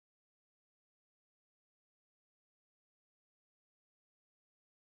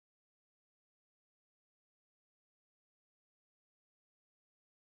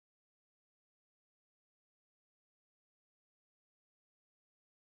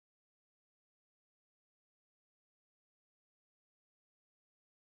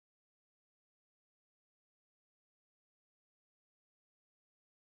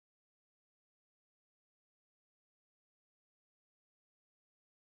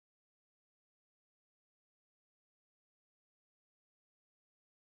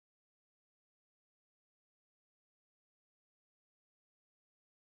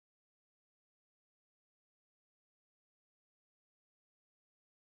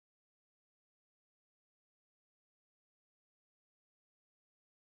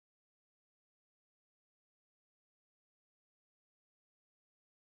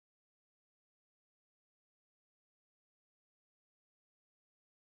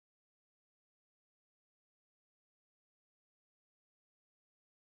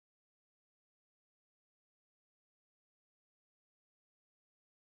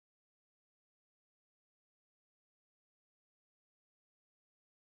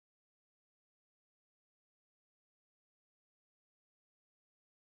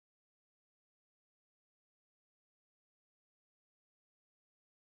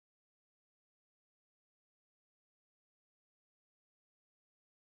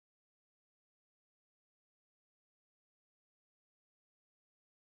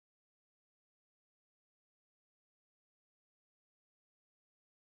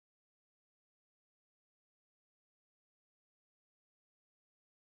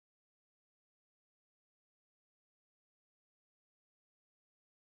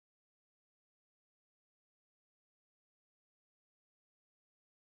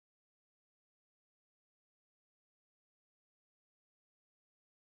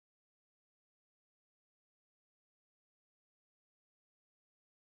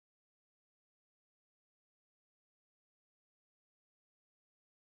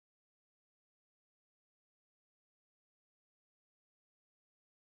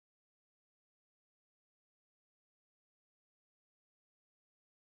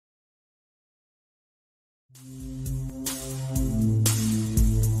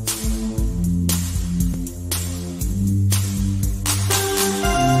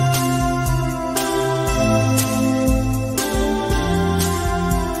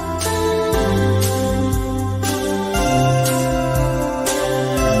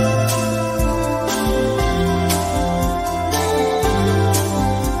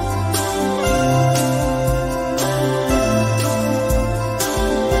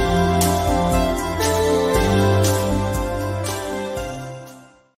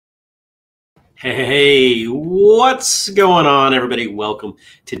Hey, what's going on, everybody? Welcome.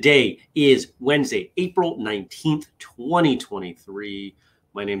 Today is Wednesday, April 19th, 2023.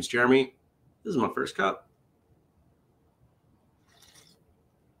 My name's Jeremy. This is my first cup.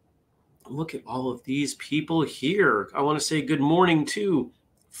 Look at all of these people here. I want to say good morning to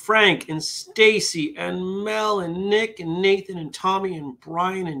Frank and Stacy and Mel and Nick and Nathan and Tommy and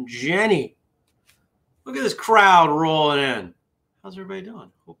Brian and Jenny. Look at this crowd rolling in. How's everybody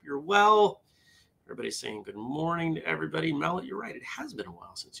doing? Hope you're well. Everybody's saying good morning to everybody. Mel, you're right. It has been a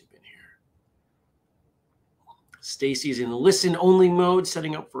while since you've been here. Stacy's in listen-only mode,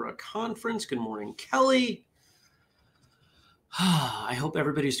 setting up for a conference. Good morning, Kelly. I hope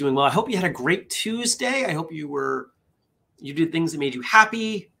everybody's doing well. I hope you had a great Tuesday. I hope you did things that made you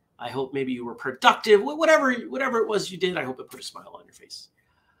happy. I hope maybe you were productive. Whatever it was you did, I hope it put a smile on your face.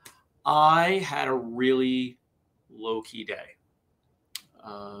 I had a really low-key day.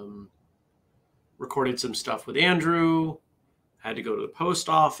 Recorded some stuff with Andrew, had to go to the post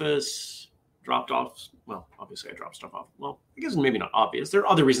office, dropped off. Well, obviously I dropped stuff off. Well, I guess maybe not obvious. There are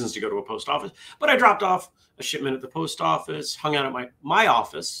other reasons to go to a post office, but I dropped off a shipment at the post office, hung out at my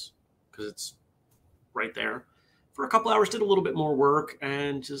office because it's right there for a couple hours, did a little bit more work,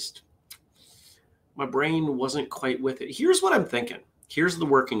 and just my brain wasn't quite with it. Here's what I'm thinking. Here's the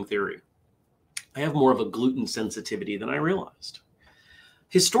working theory. I have more of a gluten sensitivity than I realized.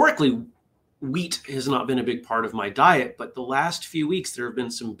 Historically, wheat has not been a big part of my diet, but the last few weeks there have been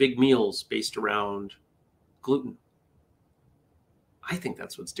some big meals based around gluten. I think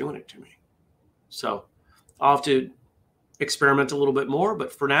that's what's doing it to me. So I'll have to experiment a little bit more,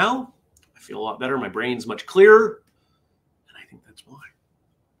 but for now, I feel a lot better. My brain's much clearer, and I think that's why.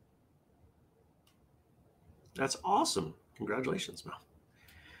 That's awesome. Congratulations, Mel.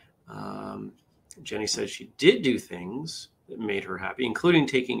 Jenny says she did do things that made her happy, including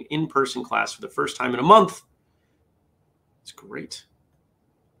taking in-person class for the first time in a month. It's great.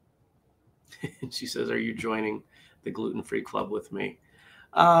 She says, are you joining the gluten-free club with me?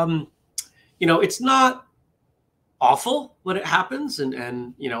 It's not awful when it happens.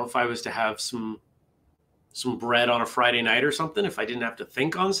 And if I was to have some bread on a Friday night or something, if I didn't have to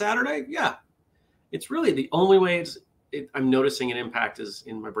think on Saturday, yeah. It's really the only way I'm noticing an impact is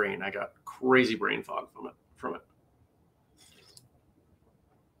in my brain. I got crazy brain fog from it.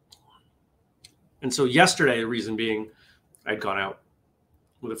 And so yesterday, the reason being, I'd gone out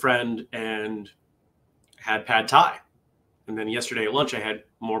with a friend and had pad thai. And then yesterday at lunch, I had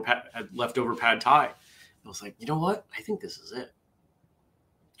had leftover pad thai. I was like, you know what? I think this is it.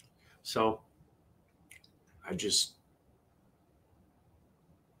 So there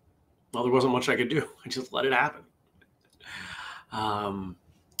wasn't much I could do. I just let it happen. And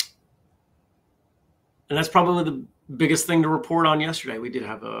that's probably the biggest thing to report on yesterday. We did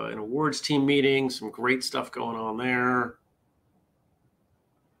have an awards team meeting, some great stuff going on there.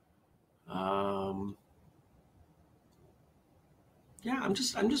 I'm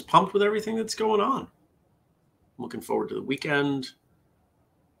just pumped with everything that's going on. I'm looking forward to the weekend.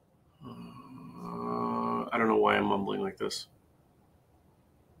 I don't know why I'm mumbling like this.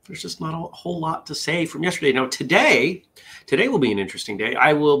 There's just not a whole lot to say from yesterday. Now today will be an interesting day.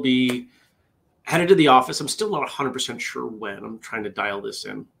 I will be headed to the office. I'm still not 100% sure when. I'm trying to dial this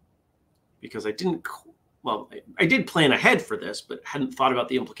in because I did plan ahead for this, but hadn't thought about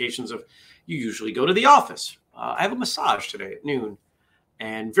the implications of you usually go to the office. I have a massage today at noon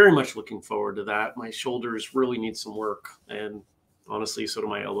and very much looking forward to that. My shoulders really need some work, and honestly, so do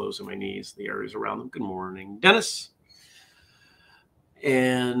my elbows and my knees, the areas around them. Good morning, Dennis.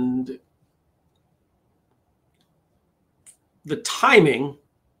 And the timing,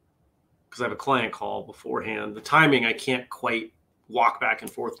 because I have a client call beforehand, the timing, I can't quite walk back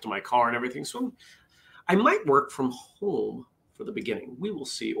and forth to my car and everything. So I might work from home for the beginning. We will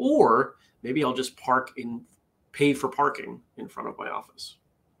see. Or maybe I'll just pay for parking in front of my office.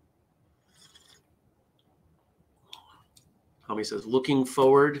 Tommy says, looking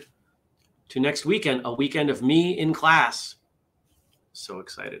forward to next weekend, a weekend of me in class. So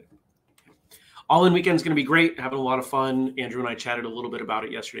excited. All in weekend is going to be great. Having a lot of fun. Andrew and I chatted a little bit about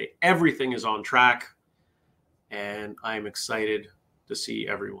it yesterday. Everything is on track. and I'm excited to see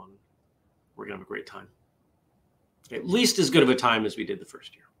everyone. We're going to have a great time. At least as good of a time as we did the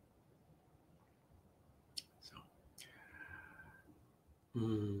first year. So,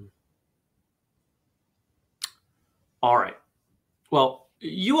 all right. Well,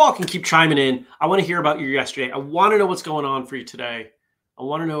 you all can keep chiming in. I want to hear about your yesterday. I want to know what's going on for you today. I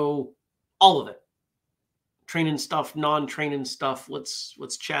want to know all of it. Training stuff, non-training stuff.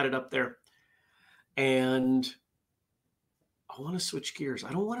 Let's chat it up there. And I want to switch gears.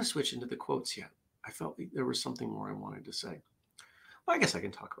 I don't want to switch into the quotes yet. I felt like there was something more I wanted to say. Well, I guess I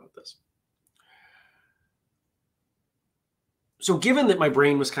can talk about this. So given that my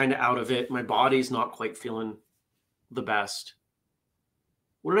brain was kind of out of it, my body's not quite feeling the best,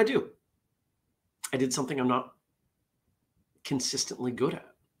 what did I do? I did something I'm not consistently good at.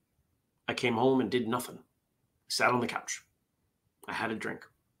 I came home and did nothing. Sat on the couch. I had a drink.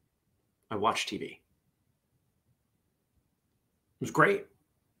 I watched TV. It was great.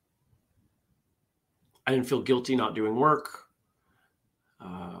 I didn't feel guilty not doing work.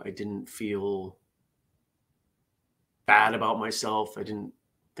 I didn't feel bad about myself. I didn't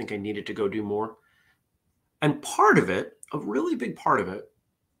think I needed to go do more. And part of it, a really big part of it,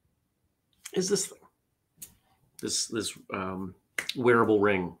 is this thing. This wearable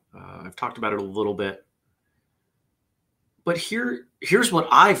ring. I've talked about it a little bit. But here's what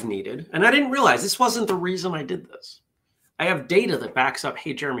I've needed. And I didn't realize this wasn't the reason I did this. I have data that backs up,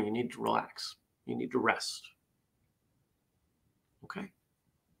 hey, Jeremy, you need to relax. You need to rest. Okay.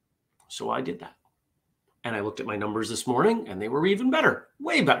 So I did that. And I looked at my numbers this morning and they were even better,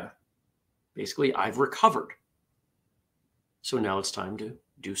 way better. Basically, I've recovered. So now it's time to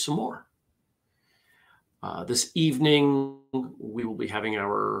do some more. This evening, we will be having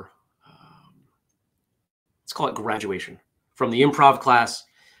our, let's call it graduation from the improv class.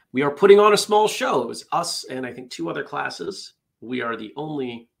 We are putting on a small show. It was us and I think 2 other classes. We are the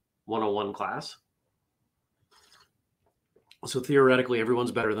only 101 class. So theoretically,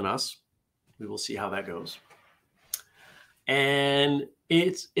 everyone's better than us. We will see how that goes. And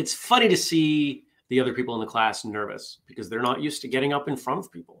it's funny to see the other people in the class nervous because they're not used to getting up in front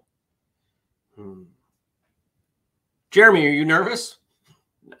of people. Jeremy, are you nervous?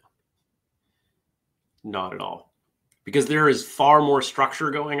 No, not at all. Because there is far more structure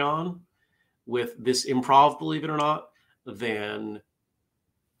going on with this improv, believe it or not, than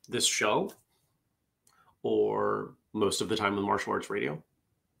this show or most of the time with martial arts radio.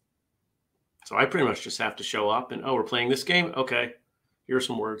 So I pretty much just have to show up and, oh, we're playing this game? Okay, here are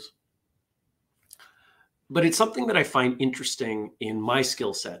some words. But it's something that I find interesting in my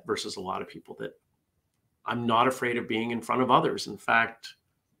skill set versus a lot of people, that I'm not afraid of being in front of others. In fact,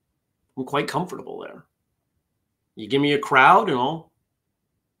 I'm quite comfortable there. You give me a crowd and I'll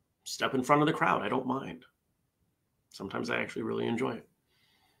step in front of the crowd. I don't mind. Sometimes I actually really enjoy it.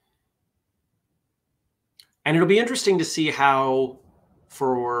 And it'll be interesting to see how,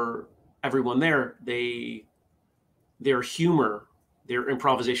 for everyone there, their humor, their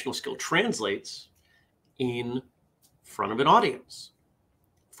improvisational skill translates in front of an audience.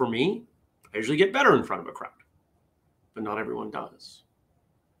 For me, I usually get better in front of a crowd, but not everyone does.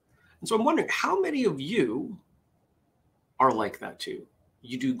 And so I'm wondering, how many of you are like that too?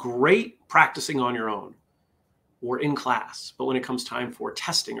 You do great practicing on your own or in class, but when it comes time for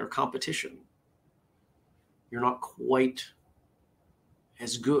testing or competition, you're not quite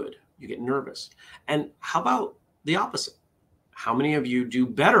as good. You get nervous. And how about the opposite? How many of you do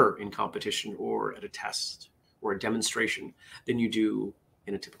better in competition or at a test or a demonstration than you do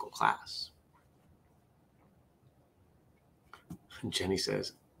in a typical class? And Jenny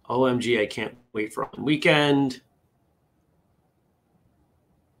says, OMG, I can't wait for a weekend.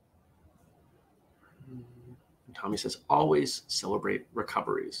 And Tommy says, always celebrate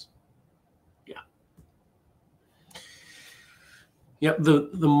recoveries. Yeah, the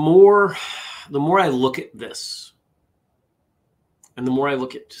more I look at this, and the more I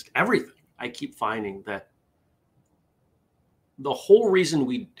look at just everything, I keep finding that the whole reason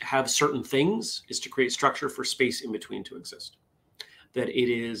we have certain things is to create structure for space in between to exist. That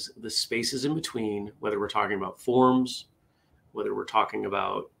it is the spaces in between, whether we're talking about forms, whether we're talking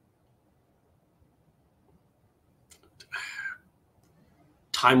about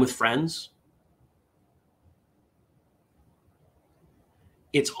time with friends.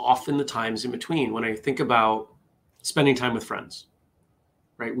 It's often the times in between. When I think about spending time with friends,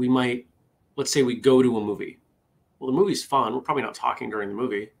 right? We might, let's say we go to a movie. Well, the movie's fun. We're probably not talking during the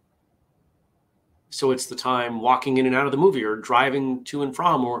movie. So it's the time walking in and out of the movie or driving to and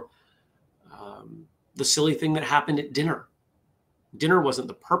from, or the silly thing that happened at dinner. Dinner wasn't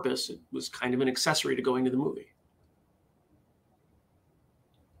the purpose. It was kind of an accessory to going to the movie.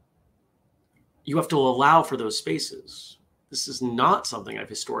 you have to allow for those spaces. This is not something I've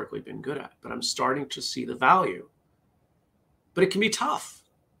historically been good at, but I'm starting to see the value. But it can be tough.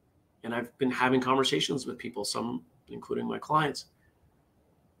 And I've been having conversations with people, some including my clients,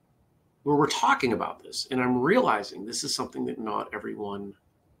 where we're talking about this. And I'm realizing this is something that not everyone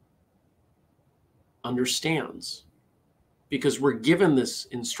understands, because we're given this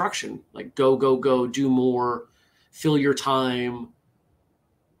instruction, like go, go, go, do more, fill your time.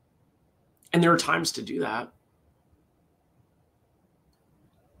 And there are times to do that.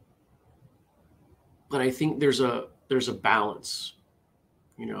 But I think there's a balance.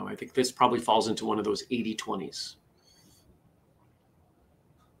 I think this probably falls into one of those 80-20s.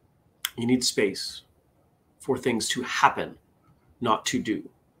 You need space for things to happen, not to do.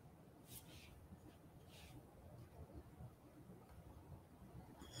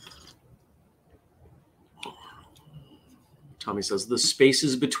 Tommy says, the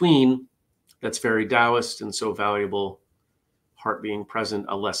spaces between, that's very Taoist and so valuable. Heart being present,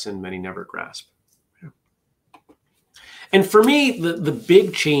 a lesson many never grasp. Yeah. And for me, the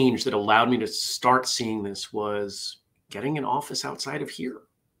big change that allowed me to start seeing this was getting an office outside of here.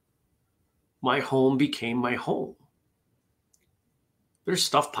 My home became my home. There's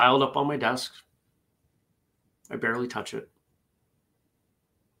stuff piled up on my desk. I barely touch it.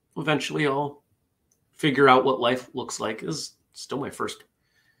 Eventually, I'll figure out what life looks like. This is still my first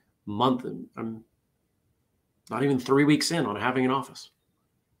month, and I'm not even 3 weeks in on having an office.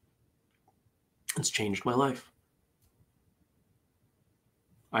 It's changed my life.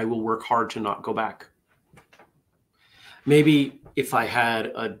 I will work hard to not go back. Maybe if I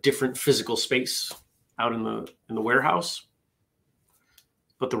had a different physical space out in the warehouse,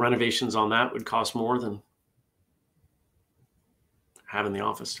 but the renovations on that would cost more than having the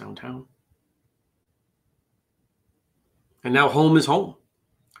office downtown. And now home is home.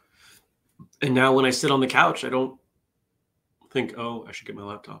 And now when I sit on the couch, I don't think, oh, I should get my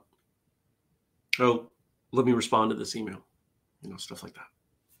laptop. Oh, let me respond to this email. Stuff like that.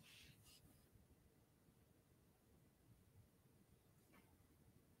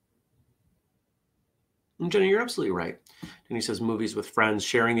 And Jenny, you're absolutely right. And he says movies with friends,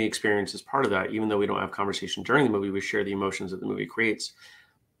 sharing the experience is part of that. Even though we don't have conversation during the movie, we share the emotions that the movie creates.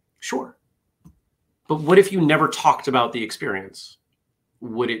 Sure. But what if you never talked about the experience?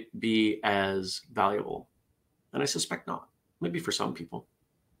 Would it be as valuable? And I suspect not. Maybe for some people.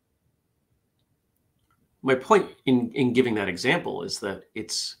 My point in giving that example is that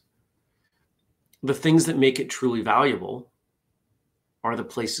it's the things that make it truly valuable are the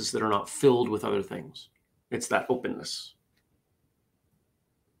places that are not filled with other things. It's that openness.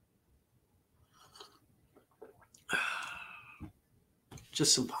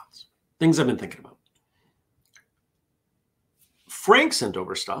 Just some thoughts, things I've been thinking about. Frank sent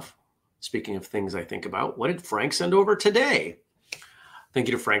over stuff. Speaking of things I think about, what did Frank send over today? Thank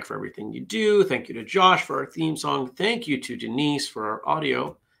you to Frank for everything you do. Thank you to Josh for our theme song. Thank you to Denise for our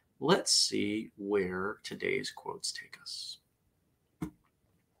audio. Let's see where today's quotes take us.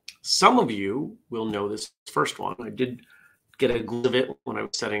 Some of you will know this first one. I did get a glimpse of it when I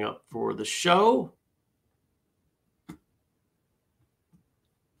was setting up for the show.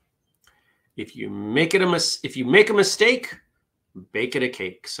 If you make a mistake, bake it a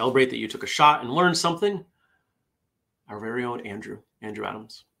cake. Celebrate that you took a shot and learned something. Our very own Andrew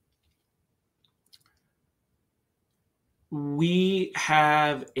Adams. We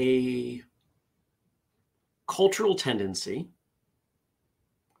have a cultural tendency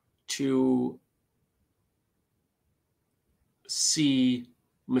to see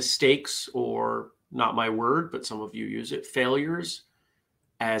mistakes, or not my word, but some of you use it, failures,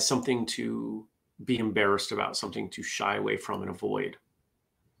 as something to be embarrassed about, something to shy away from and avoid.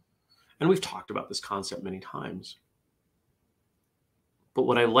 And we've talked about this concept many times. But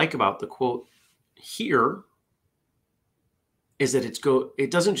what I like about the quote here is that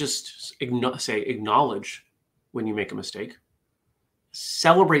it doesn't just say acknowledge when you make a mistake.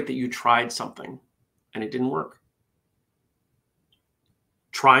 Celebrate that you tried something and it didn't work.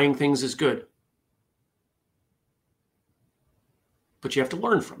 Trying things is good. But you have to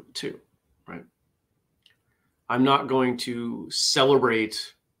learn from it too, right? I'm not going to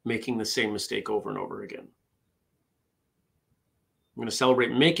celebrate making the same mistake over and over again. I'm going to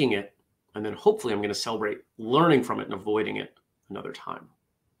celebrate making it, and then hopefully I'm going to celebrate learning from it and avoiding it another time.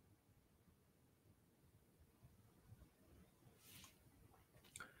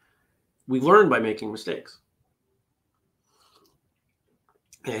 We learn by making mistakes.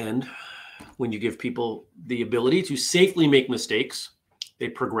 And when you give people the ability to safely make mistakes, they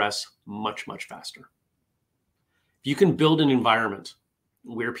progress much, much faster. If you can build an environment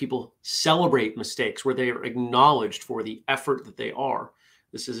where people celebrate mistakes, where they are acknowledged for the effort that they are.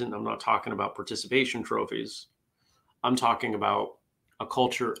 I'm not talking about participation trophies. I'm talking about a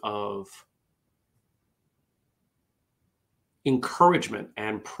culture of encouragement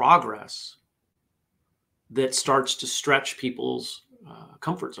and progress that starts to stretch people's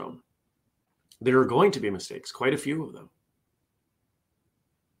comfort zone. There are going to be mistakes, quite a few of them.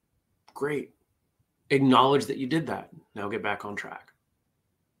 Great. Acknowledge that you did that. Now get back on track.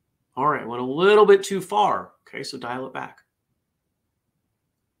 All right, went a little bit too far. Okay, so dial it back.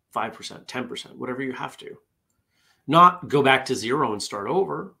 5%, 10%, whatever you have to. Not go back to zero and start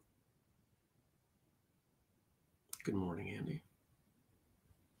over. Good morning, Andy.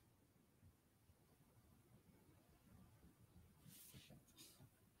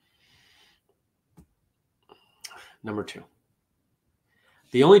 Number 2.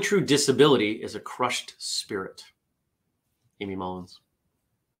 The only true disability is a crushed spirit. Amy Mullins.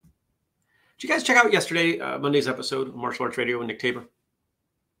 Did you guys check out yesterday, Monday's episode of Martial Arts Radio with Nick Tabor?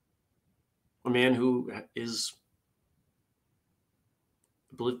 A man who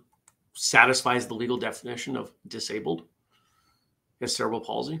satisfies the legal definition of disabled. He has cerebral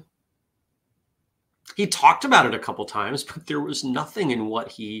palsy. He talked about it a couple times, but there was nothing in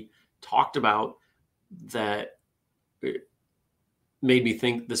what he talked about that made me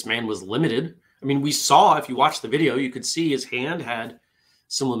think this man was limited. I mean, we saw, if you watch the video, you could see his hand had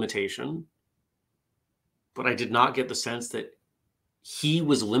some limitation, but I did not get the sense that he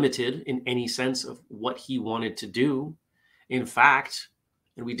was limited in any sense of what he wanted to do. In fact,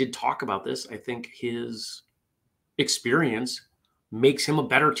 and we did talk about this, I think his experience makes him a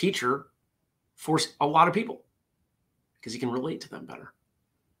better teacher for a lot of people because he can relate to them better.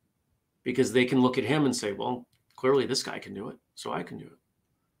 Because they can look at him and say, well, clearly this guy can do it, so I can do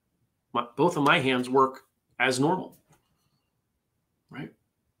it. Both of my hands work as normal, right?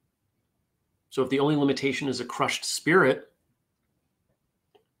 So if the only limitation is a crushed spirit,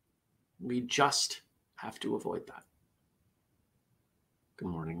 we just have to avoid that. Good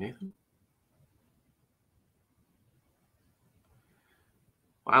morning, Nathan.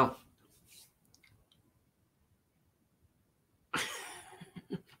 Wow.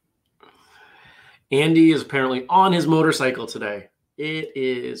 Andy is apparently on his motorcycle today. It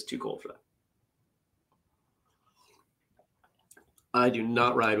is too cold for that. I do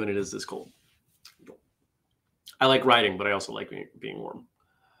not ride when it is this cold. I like riding, but I also like being warm.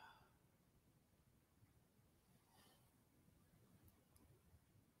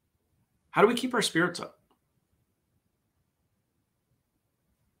 How do we keep our spirits up?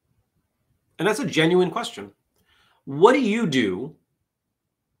 And that's a genuine question. What do you do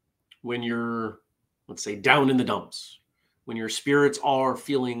when you're, let's say, down in the dumps, when your spirits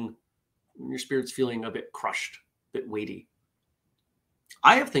feeling a bit crushed, a bit weighty?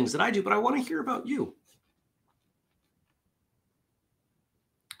 I have things that I do, but I want to hear about you.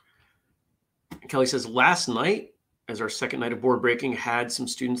 Kelly says, last night, as our second night of board breaking, had some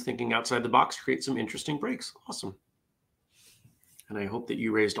students thinking outside the box, create some interesting breaks. Awesome. And I hope that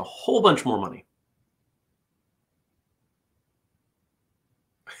you raised a whole bunch more money.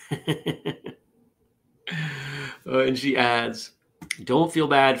 And she adds, don't feel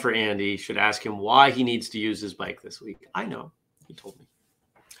bad for Andy. Should ask him why he needs to use his bike this week. I know. He told me.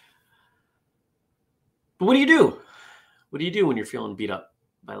 But what do you do? What do you do when you're feeling beat up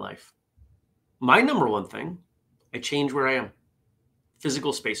by life? My number one thing, I change where I am.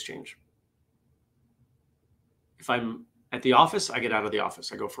 Physical space change. If I'm at the office, I get out of the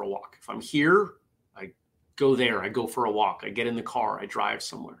office. I go for a walk. If I'm here, I go there. I go for a walk. I get in the car. I drive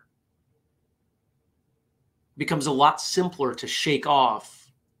somewhere. It becomes a lot simpler to shake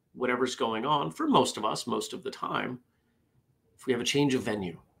off whatever's going on for most of us, most of the time, if we have a change of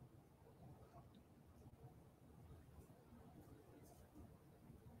venue.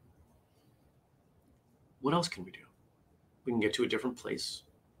 What else can we do? We can get to a different place.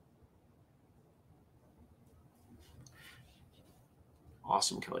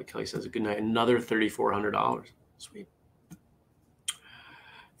 Awesome, Kelly. Kelly says, good night. Another $3,400. Sweet.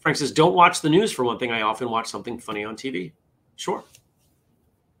 Frank says, don't watch the news for one thing. I often watch something funny on TV. Sure.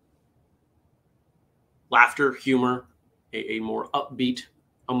 Laughter, humor, a more upbeat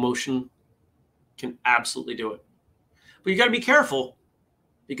emotion can absolutely do it. But you got to be careful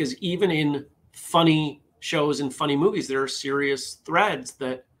because even in funny shows and funny movies, there are serious threads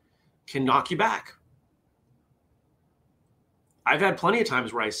that can knock you back. I've had plenty of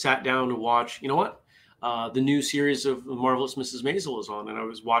times where I sat down to watch, you know what? The new series of Marvelous Mrs. Maisel is on, and I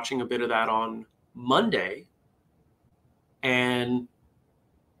was watching a bit of that on Monday, and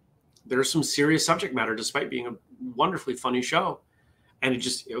there's some serious subject matter despite being a wonderfully funny show. And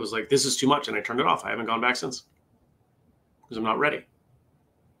it was like, this is too much. And I turned it off. I haven't gone back since because I'm not ready.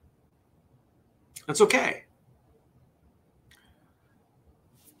 That's okay.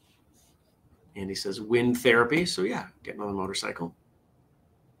 Andy says wind therapy. So yeah, getting on a motorcycle.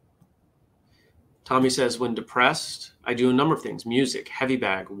 Tommy says when depressed, I do a number of things: music, heavy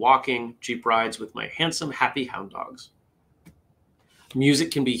bag, walking, Jeep rides with my handsome, happy hound dogs.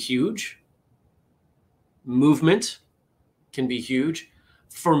 Music can be huge. Movement can be huge.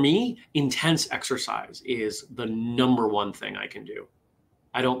 For me, intense exercise is the number one thing I can do.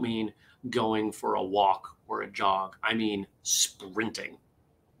 I don't mean going for a walk or a jog. I mean sprinting.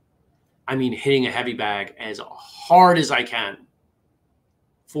 I mean hitting a heavy bag as hard as I can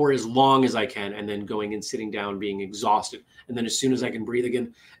for as long as I can, and then going and sitting down, being exhausted. And then as soon as I can breathe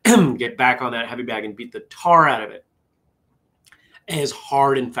again, get back on that heavy bag and beat the tar out of it as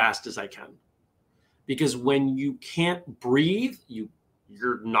hard and fast as I can. Because when you can't breathe,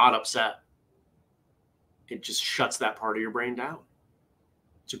 you're not upset. It just shuts that part of your brain down.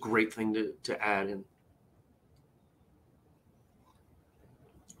 It's a great thing to add in.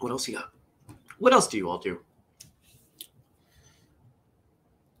 What else you got? What else do you all do?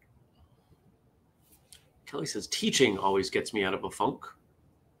 Kelly says, teaching always gets me out of a funk.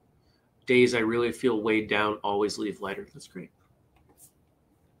 Days I really feel weighed down always leave lighter. That's great.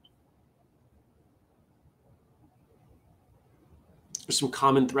 There's some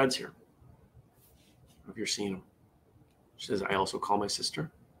common threads here. If you're seeing them. She says, I also call my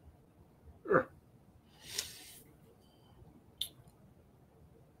sister. Sure.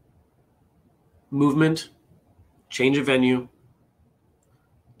 Movement, change of venue,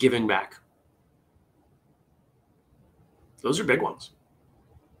 giving back. Those are big ones.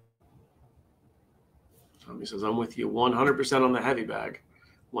 Tommy says, I'm with you 100% on the heavy bag.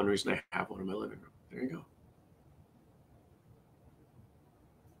 One reason I have one in my living room. There you go.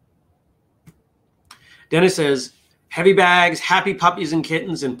 Dennis says, heavy bags, happy puppies and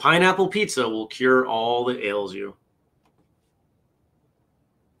kittens, and pineapple pizza will cure all that ails you.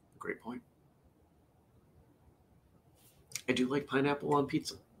 Great point. I do like pineapple on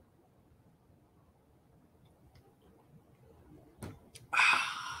pizza.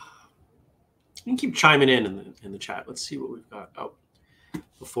 You can keep chiming in the chat. Let's see what we've got. Oh,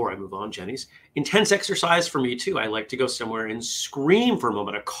 before I move on, Jenny's. Intense exercise for me, too. I like to go somewhere and scream for a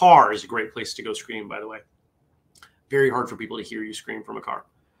moment. A car is a great place to go scream, by the way. Very hard for people to hear you scream from a car.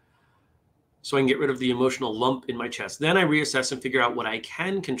 So I can get rid of the emotional lump in my chest. Then I reassess and figure out what I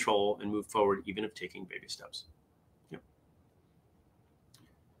can control and move forward, even if taking baby steps. Yep.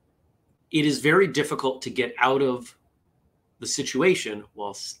 It is very difficult to get out of the situation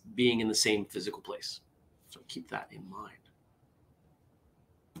while being in the same physical place. So keep that in mind.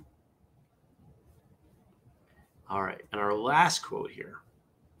 All right. And our last quote here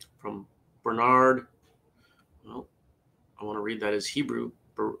from Bernard. Well, I want to read that as Hebrew.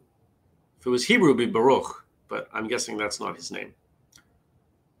 If it was Hebrew, it would be Baruch, but I'm guessing that's not his name.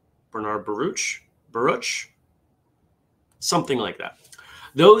 Bernard Baruch, something like that.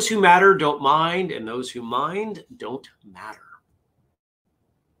 Those who matter don't mind, and those who mind don't matter.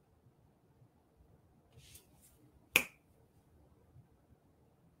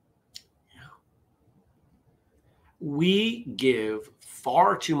 We give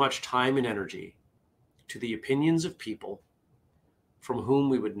far too much time and energy to the opinions of people from whom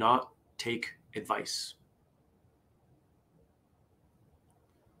we would not take advice.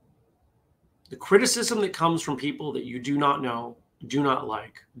 The criticism that comes from people that you do not know, do not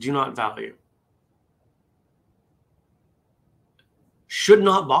like, do not value, should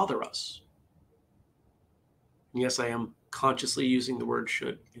not bother us. Yes, I am consciously using the word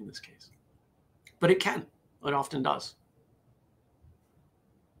should in this case, but it can. It often does.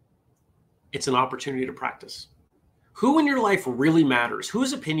 It's an opportunity to practice. Who in your life really matters?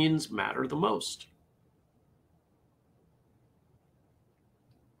 Whose opinions matter the most?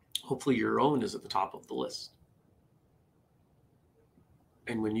 Hopefully your own is at the top of the list.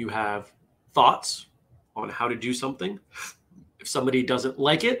 And when you have thoughts on how to do something, if somebody doesn't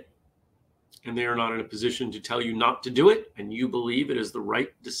like it and they are not in a position to tell you not to do it, and you believe it is the right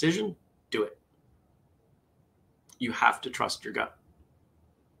decision, do it. You have to trust your gut.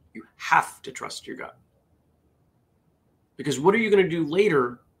 You have to trust your gut. Because what are you going to do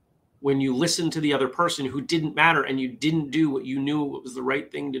later when you listen to the other person who didn't matter and you didn't do what you knew was the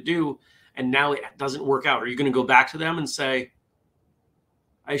right thing to do, and now it doesn't work out? Are you going to go back to them and say,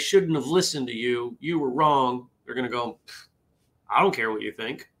 I shouldn't have listened to you. You were wrong. They're going to go, I don't care what you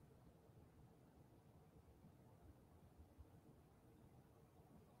think.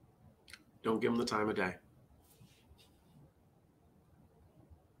 Don't give them the time of day.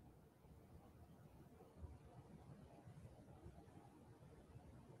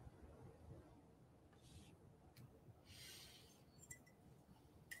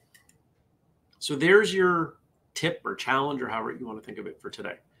 So there's your tip or challenge or however you want to think of it for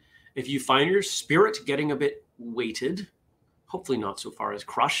today. If you find your spirit getting a bit weighted, hopefully not so far as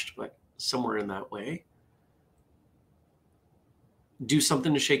crushed, but somewhere in that way, do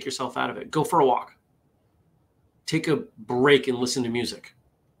something to shake yourself out of it. Go for a walk. Take a break and listen to music.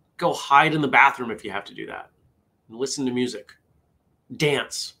 Go hide in the bathroom if you have to do that and listen to music.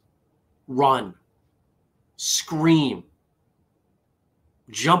 Dance, run, scream,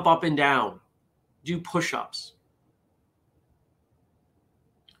 jump up and down, do push-ups.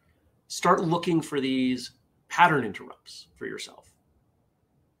 Start looking for these pattern interrupts for yourself.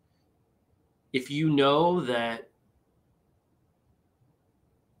 If you know that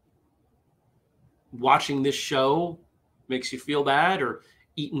watching this show makes you feel bad, or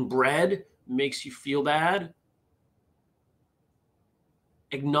eating bread makes you feel bad,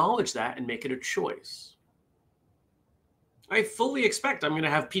 acknowledge that and make it a choice. I fully expect I'm going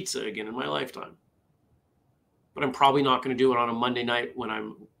to have pizza again in my lifetime, but I'm probably not going to do it on a Monday night when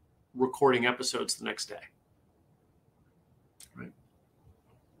I'm recording episodes the next day. Right?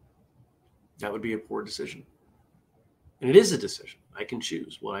 That would be a poor decision. And it is a decision. I can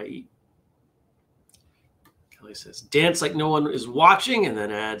choose what I eat. Kelly says, dance like no one is watching, and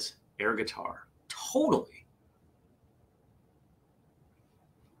then adds air guitar. Totally.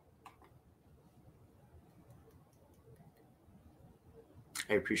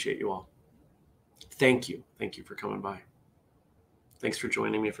 I appreciate you all. Thank you. Thank you for coming by. Thanks for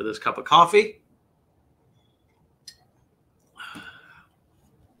joining me for this cup of coffee.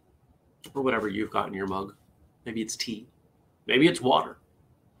 Or whatever you've got in your mug. Maybe it's tea. Maybe it's water.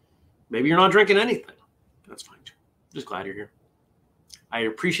 Maybe you're not drinking anything. That's fine too. Just glad you're here. I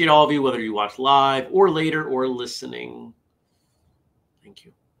appreciate all of you, whether you watch live or later or listening. Thank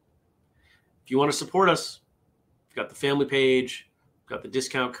you. If you want to support us, we've got the family page. Got the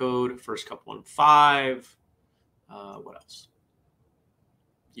discount code, FirstCup15. What else?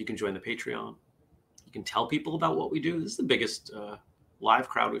 You can join the Patreon. You can tell people about what we do. This is the biggest live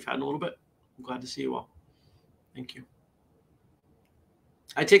crowd we've had in a little bit. I'm glad to see you all. Thank you.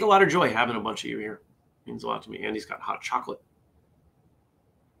 I take a lot of joy having a bunch of you here. It means a lot to me. Andy's got hot chocolate.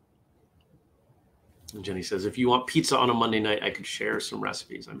 And Jenny says, if you want pizza on a Monday night, I could share some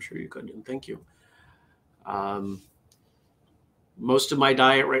recipes. I'm sure you could, and thank you. Most of my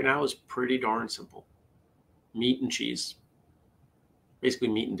diet right now is pretty darn simple. Meat and cheese. Basically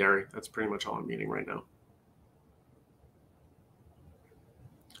meat and dairy. That's pretty much all I'm eating right now.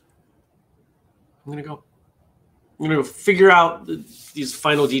 I'm going to go. I'm going to figure out these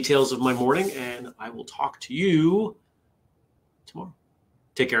final details of my morning, and I will talk to you tomorrow.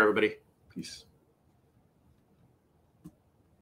 Take care, everybody. Peace.